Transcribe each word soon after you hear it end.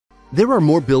There are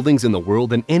more buildings in the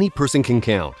world than any person can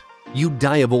count. You'd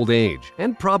die of old age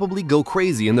and probably go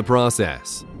crazy in the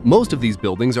process. Most of these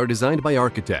buildings are designed by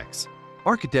architects.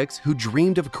 Architects who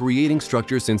dreamed of creating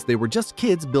structures since they were just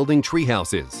kids building tree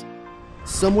houses.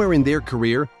 Somewhere in their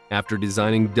career, after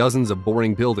designing dozens of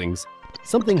boring buildings,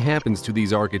 something happens to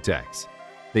these architects.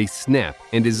 They snap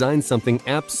and design something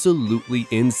absolutely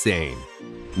insane.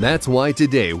 That's why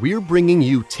today we're bringing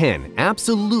you 10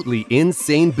 absolutely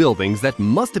insane buildings that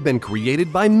must have been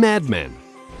created by madmen.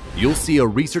 You'll see a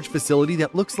research facility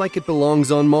that looks like it belongs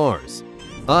on Mars,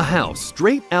 a house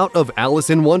straight out of Alice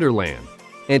in Wonderland,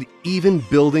 and even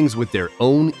buildings with their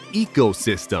own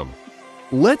ecosystem.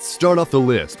 Let's start off the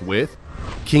list with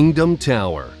Kingdom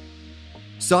Tower.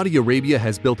 Saudi Arabia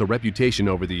has built a reputation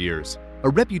over the years, a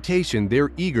reputation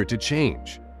they're eager to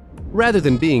change. Rather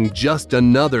than being just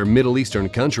another Middle Eastern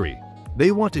country,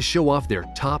 they want to show off their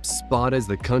top spot as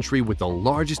the country with the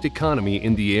largest economy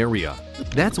in the area.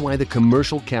 That's why the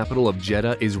commercial capital of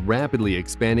Jeddah is rapidly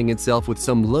expanding itself with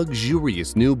some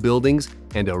luxurious new buildings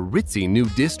and a ritzy new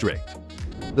district.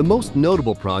 The most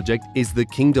notable project is the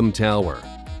Kingdom Tower,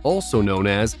 also known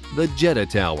as the Jeddah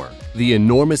Tower, the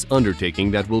enormous undertaking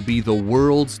that will be the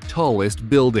world's tallest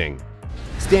building.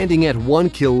 Standing at 1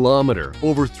 kilometer,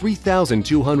 over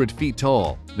 3,200 feet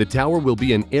tall, the tower will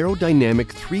be an aerodynamic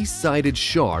three-sided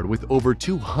shard with over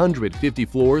 250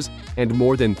 floors and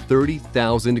more than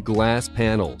 30,000 glass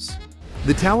panels.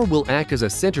 The tower will act as a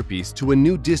centerpiece to a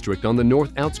new district on the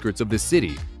north outskirts of the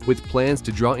city, with plans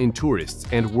to draw in tourists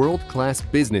and world-class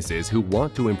businesses who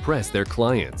want to impress their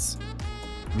clients.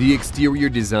 The exterior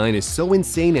design is so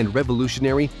insane and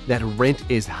revolutionary that rent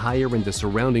is higher in the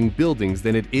surrounding buildings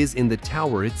than it is in the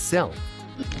tower itself.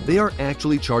 They are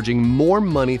actually charging more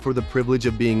money for the privilege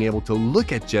of being able to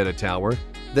look at Jeddah Tower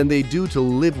than they do to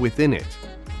live within it.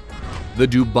 The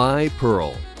Dubai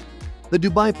Pearl. The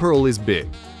Dubai Pearl is big,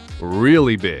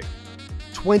 really big.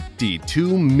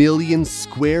 22 million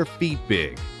square feet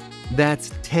big.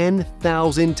 That's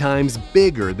 10,000 times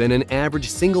bigger than an average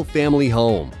single-family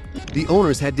home. The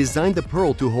owners had designed the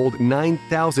Pearl to hold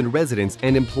 9,000 residents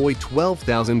and employ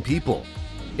 12,000 people.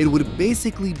 It would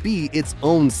basically be its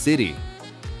own city.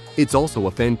 It's also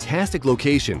a fantastic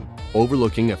location,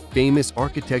 overlooking a famous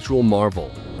architectural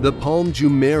marvel, the Palm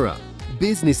Jumeirah.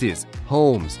 Businesses,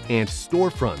 homes, and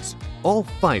storefronts all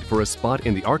fight for a spot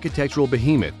in the architectural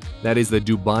behemoth that is the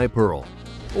Dubai Pearl.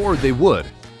 Or they would,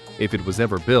 if it was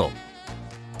ever built.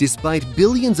 Despite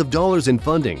billions of dollars in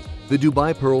funding, the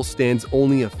Dubai Pearl stands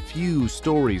only a few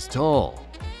stories tall,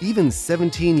 even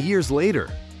 17 years later.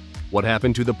 What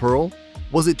happened to the Pearl?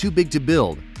 Was it too big to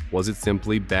build? Was it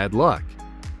simply bad luck?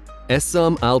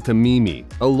 Essam Al-Tamimi,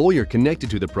 a lawyer connected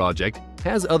to the project,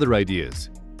 has other ideas.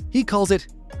 He calls it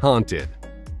haunted.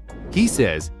 He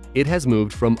says it has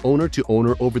moved from owner to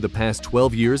owner over the past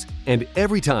 12 years, and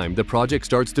every time the project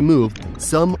starts to move,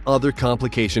 some other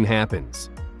complication happens.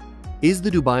 Is the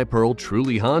Dubai Pearl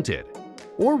truly haunted?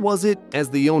 Or was it, as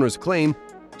the owners claim,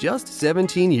 just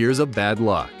 17 years of bad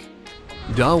luck?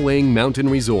 Da Wang Mountain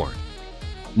Resort.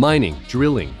 Mining,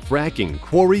 drilling, fracking,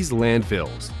 quarries,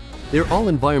 landfills. They're all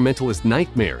environmentalist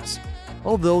nightmares.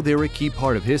 Although they're a key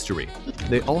part of history,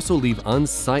 they also leave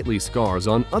unsightly scars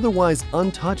on otherwise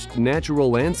untouched natural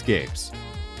landscapes.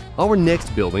 Our next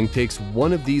building takes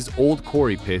one of these old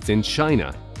quarry pits in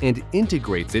China and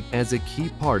integrates it as a key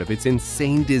part of its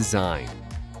insane design.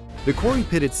 The quarry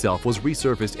pit itself was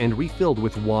resurfaced and refilled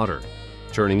with water,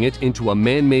 turning it into a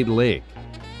man-made lake.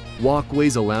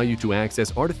 Walkways allow you to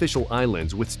access artificial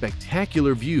islands with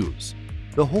spectacular views.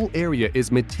 The whole area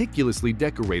is meticulously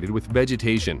decorated with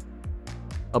vegetation.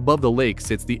 Above the lake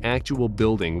sits the actual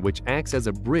building, which acts as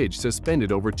a bridge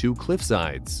suspended over two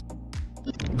cliffsides.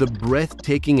 The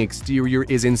breathtaking exterior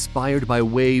is inspired by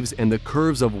waves and the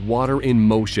curves of water in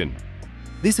motion.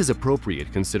 This is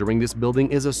appropriate considering this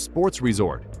building is a sports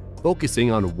resort,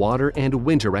 focusing on water and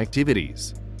winter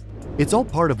activities. It's all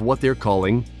part of what they're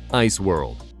calling Ice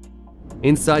World.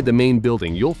 Inside the main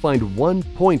building, you'll find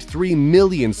 1.3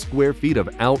 million square feet of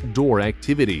outdoor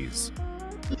activities,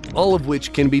 all of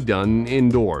which can be done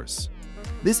indoors.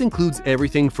 This includes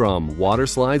everything from water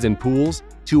slides and pools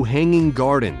to hanging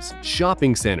gardens,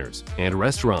 shopping centers, and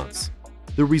restaurants.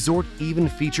 The resort even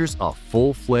features a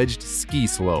full-fledged ski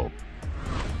slope.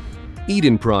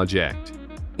 Eden Project.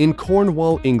 In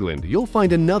Cornwall, England, you'll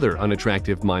find another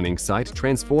unattractive mining site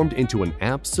transformed into an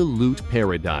absolute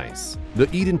paradise.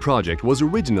 The Eden Project was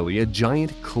originally a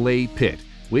giant clay pit,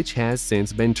 which has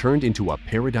since been turned into a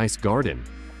paradise garden.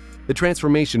 The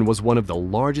transformation was one of the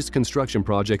largest construction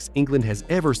projects England has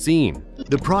ever seen.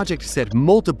 The project set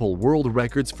multiple world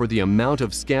records for the amount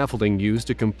of scaffolding used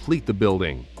to complete the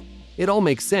building. It all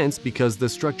makes sense because the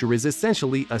structure is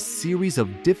essentially a series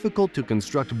of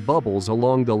difficult-to-construct bubbles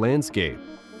along the landscape.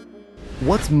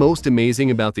 What's most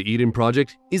amazing about the Eden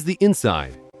project is the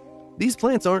inside. These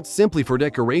plants aren't simply for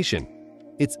decoration.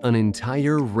 It's an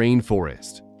entire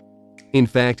rainforest. In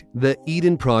fact, the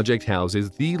Eden project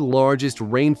houses the largest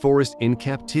rainforest in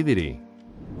captivity.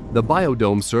 The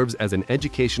biodome serves as an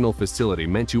educational facility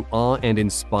meant to awe and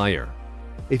inspire.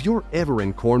 If you're ever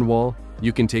in Cornwall,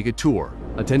 you can take a tour,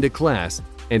 attend a class,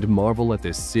 and marvel at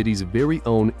the city's very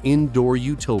own indoor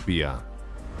utopia.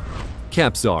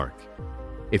 Capsark.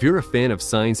 If you're a fan of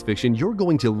science fiction, you're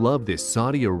going to love this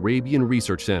Saudi Arabian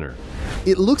research center.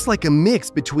 It looks like a mix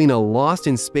between a Lost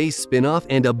in Space spin-off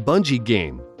and a Bungie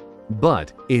game.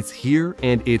 But it's here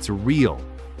and it's real.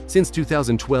 Since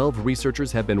 2012,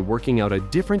 researchers have been working out a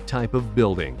different type of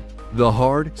building. The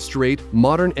hard, straight,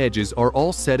 modern edges are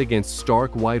all set against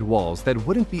stark white walls that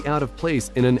wouldn't be out of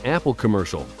place in an Apple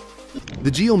commercial.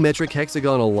 The geometric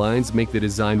hexagonal lines make the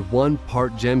design 1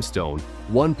 part gemstone,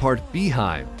 1 part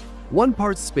beehive, 1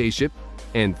 part spaceship,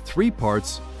 and 3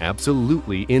 parts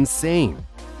absolutely insane.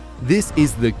 This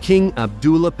is the King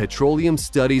Abdullah Petroleum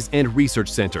Studies and Research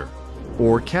Center,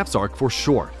 or CAPSARC for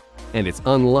short, and it's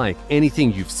unlike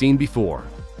anything you've seen before.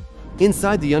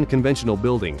 Inside the unconventional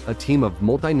building, a team of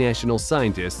multinational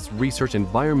scientists research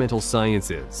environmental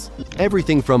sciences.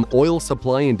 Everything from oil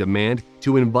supply and demand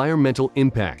to environmental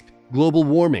impact, global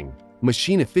warming,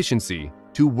 machine efficiency,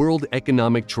 to world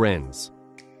economic trends.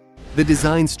 The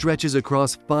design stretches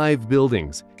across 5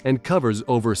 buildings and covers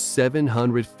over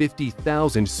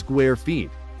 750,000 square feet.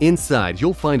 Inside,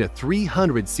 you'll find a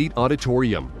 300-seat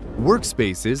auditorium,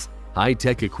 workspaces,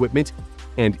 high-tech equipment,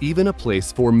 and even a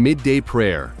place for midday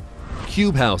prayer.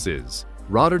 Cube Houses,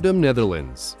 Rotterdam,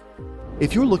 Netherlands.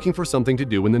 If you're looking for something to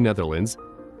do in the Netherlands,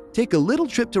 take a little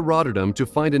trip to Rotterdam to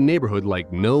find a neighborhood like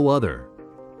no other.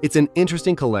 It's an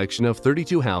interesting collection of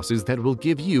 32 houses that will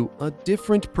give you a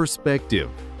different perspective.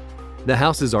 The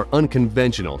houses are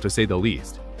unconventional, to say the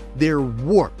least. They're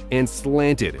warped and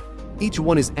slanted. Each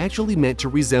one is actually meant to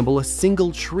resemble a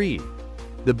single tree.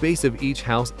 The base of each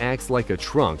house acts like a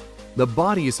trunk. The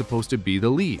body is supposed to be the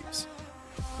leaves.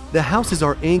 The houses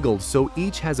are angled so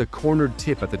each has a cornered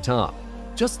tip at the top,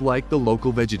 just like the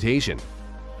local vegetation.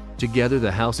 Together, the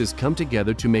houses come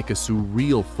together to make a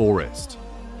surreal forest.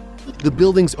 The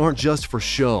buildings aren't just for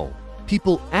show.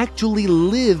 People actually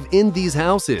live in these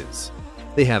houses.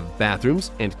 They have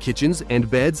bathrooms and kitchens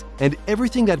and beds and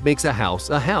everything that makes a house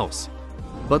a house.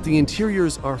 But the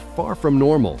interiors are far from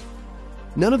normal.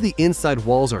 None of the inside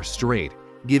walls are straight,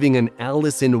 giving an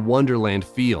Alice in Wonderland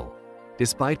feel.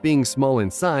 Despite being small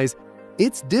in size,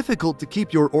 it's difficult to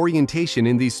keep your orientation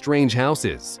in these strange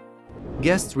houses.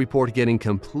 Guests report getting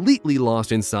completely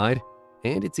lost inside,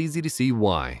 and it's easy to see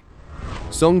why.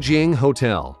 Songjiang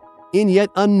Hotel. In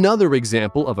yet another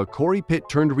example of a quarry pit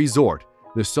turned resort,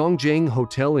 the Songjiang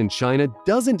Hotel in China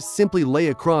doesn't simply lay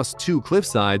across 2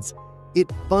 cliffsides,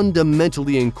 it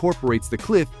fundamentally incorporates the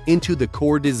cliff into the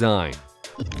core design.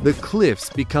 The cliffs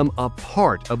become a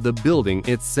part of the building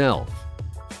itself.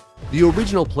 The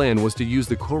original plan was to use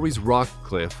the quarry's rock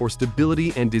cliff for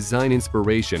stability and design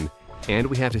inspiration, and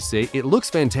we have to say it looks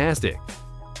fantastic.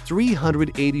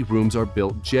 380 rooms are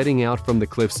built jetting out from the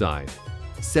cliffside.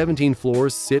 17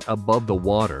 floors sit above the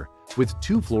water, with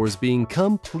 2 floors being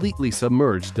completely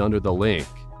submerged under the lake.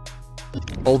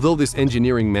 Although this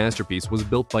engineering masterpiece was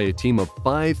built by a team of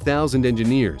 5,000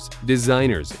 engineers,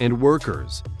 designers, and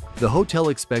workers, the hotel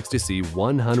expects to see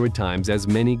 100 times as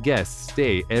many guests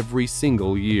stay every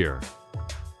single year.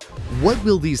 What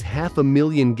will these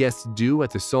 500,000 guests do at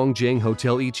the Songjiang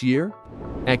Hotel each year?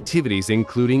 Activities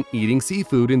including eating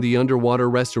seafood in the underwater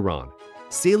restaurant,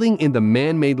 sailing in the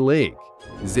man-made lake,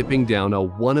 zipping down a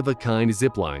one-of-a-kind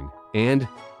zipline, and,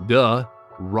 duh,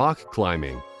 rock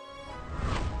climbing.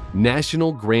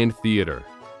 National Grand Theater.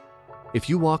 If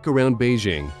you walk around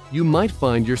Beijing, you might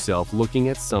find yourself looking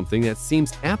at something that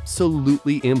seems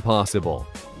absolutely impossible.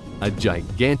 A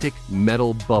gigantic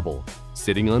metal bubble,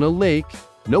 sitting on a lake,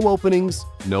 no openings,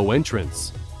 no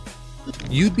entrance.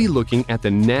 You'd be looking at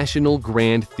the National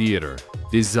Grand Theater,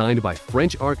 designed by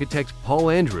French architect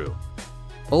Paul Andrew.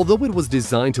 Although it was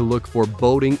designed to look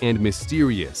foreboding and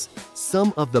mysterious,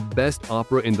 some of the best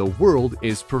opera in the world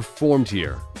is performed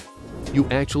here. You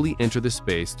actually enter the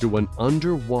space through an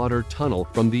underwater tunnel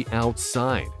from the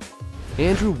outside.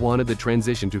 Andrew wanted the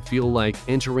transition to feel like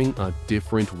entering a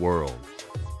different world.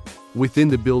 Within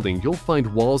the building, you'll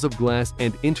find walls of glass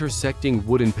and intersecting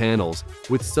wooden panels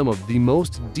with some of the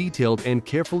most detailed and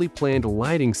carefully planned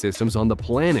lighting systems on the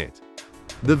planet.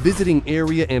 The visiting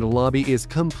area and lobby is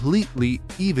completely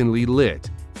evenly lit,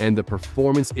 and the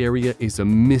performance area is a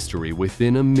mystery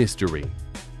within a mystery.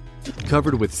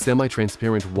 Covered with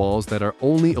semi-transparent walls that are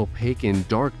only opaque in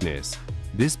darkness,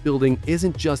 this building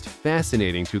isn't just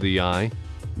fascinating to the eye,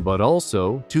 but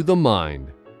also to the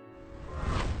mind.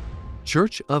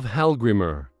 Church of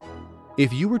Hallgrímur.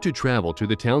 If you were to travel to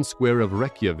the town square of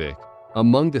Reykjavik,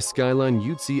 among the skyline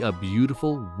you'd see a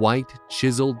beautiful white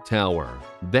chiseled tower.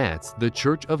 That's the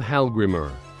Church of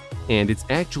Hallgrímur, and it's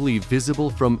actually visible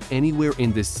from anywhere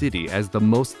in the city as the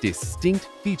most distinct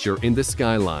feature in the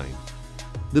skyline.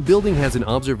 The building has an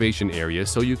observation area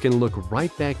so you can look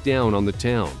right back down on the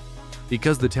town.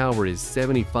 Because the tower is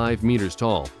 75 meters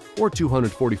tall, or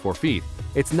 244 feet,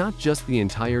 it's not just the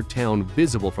entire town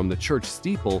visible from the church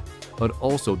steeple, but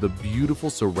also the beautiful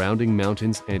surrounding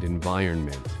mountains and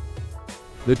environment.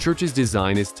 The church's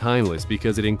design is timeless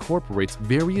because it incorporates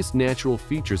various natural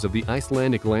features of the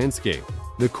Icelandic landscape.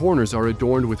 The corners are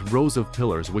adorned with rows of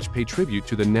pillars which pay tribute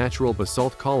to the natural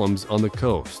basalt columns on the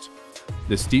coast.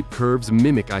 The steep curves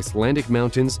mimic Icelandic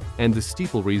mountains, and the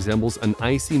steeple resembles an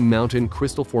icy mountain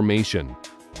crystal formation.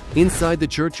 Inside the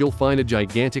church, you'll find a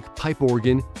gigantic pipe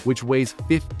organ which weighs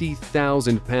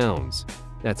 50,000 pounds.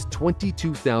 That's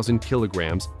 22,000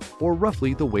 kilograms, or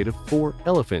roughly the weight of 4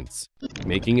 elephants,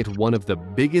 making it one of the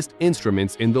biggest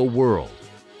instruments in the world.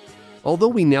 Although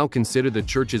we now consider the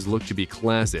church's look to be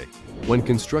classic, when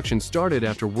construction started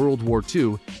after World War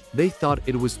II, they thought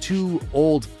it was too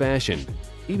old-fashioned,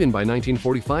 even by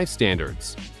 1945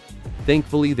 standards.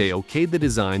 Thankfully, they okayed the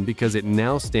design because it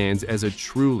now stands as a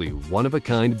truly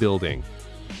one-of-a-kind building.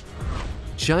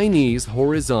 Chinese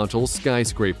horizontal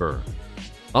skyscraper.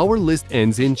 Our list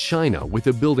ends in China with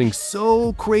a building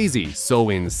so crazy, so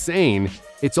insane,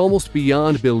 it's almost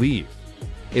beyond belief.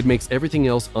 It makes everything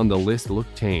else on the list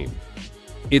look tame.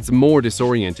 It's more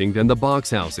disorienting than the box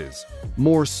houses,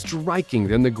 more striking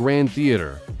than the Grand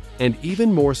Theater, and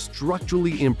even more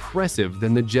structurally impressive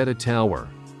than the Jeddah Tower.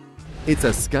 It's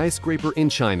a skyscraper in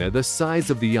China the size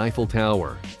of the Eiffel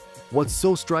Tower. What's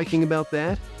so striking about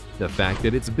that? The fact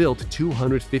that it's built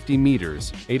 250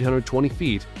 meters, 820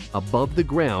 feet, above the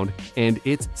ground, and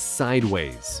it's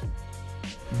sideways.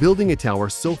 Building a tower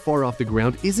so far off the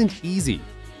ground isn't easy.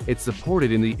 It's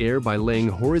supported in the air by laying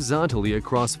horizontally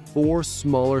across 4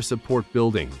 smaller support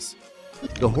buildings.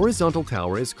 The horizontal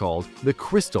tower is called the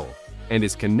Crystal and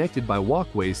is connected by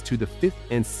walkways to the 5th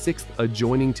and 6th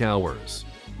adjoining towers.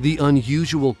 The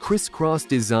unusual crisscross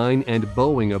design and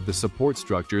bowing of the support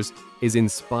structures is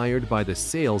inspired by the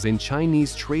sails in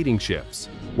Chinese trading ships.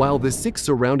 While the 6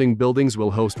 surrounding buildings will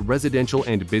host residential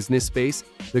and business space,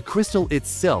 the Crystal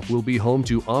itself will be home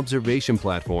to observation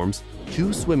platforms,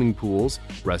 2 swimming pools,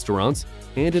 restaurants,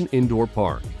 and an indoor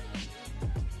park.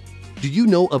 Do you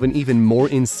know of an even more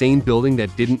insane building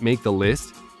that didn't make the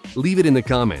list? Leave it in the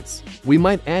comments. We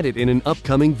might add it in an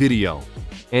upcoming video.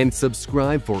 And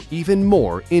subscribe for even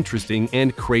more interesting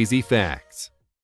and crazy facts.